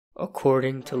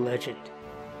according to legend.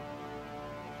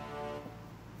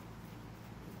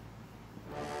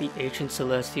 The ancient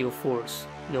celestial force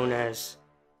known as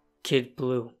Kid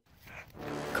Blue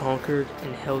conquered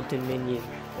and held dominion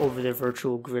over the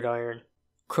virtual gridiron,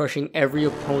 crushing every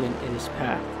opponent in his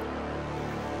path.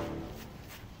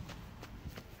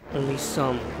 Only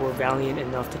some were valiant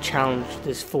enough to challenge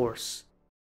this force.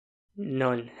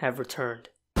 None have returned.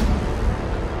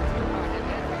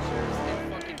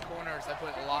 I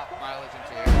put a lot of mileage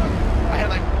into it. I had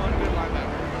like one good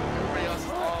linebacker. Everybody else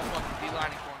is all fucking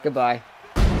D-line and corner. Goodbye.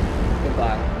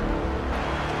 Goodbye.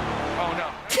 Oh no.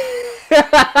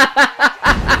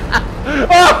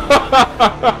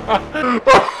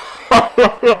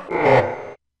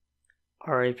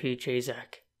 R.I.P.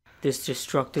 Jazak. This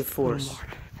destructive force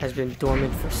has been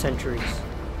dormant for centuries,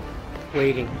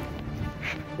 waiting,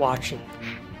 watching,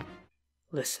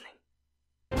 listening.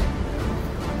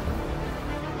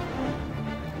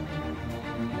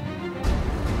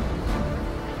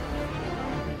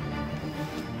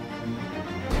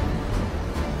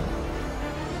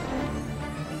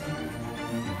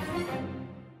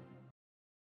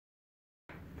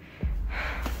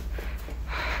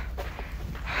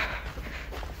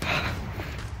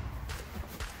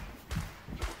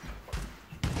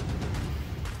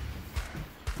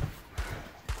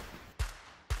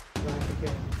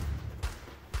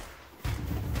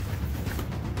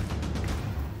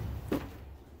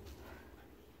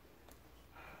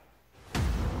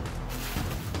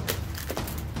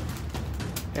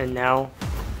 And now,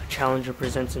 a challenger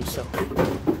presents himself,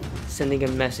 sending a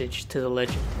message to the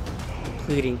legend,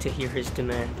 pleading to hear his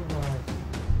demand.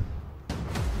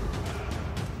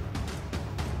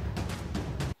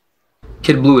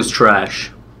 Kid Blue is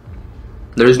trash.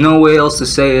 There's no way else to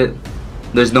say it.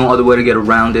 There's no other way to get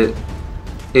around it.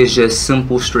 It's just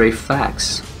simple, straight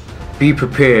facts. Be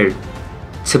prepared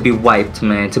to be wiped,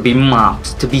 man, to be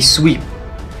mopped, to be swept.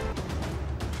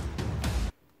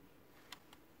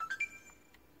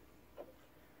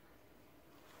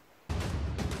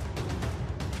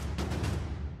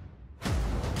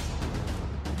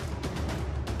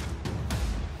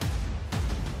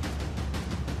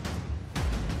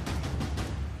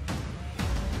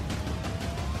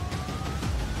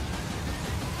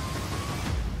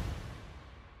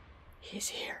 He's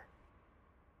here.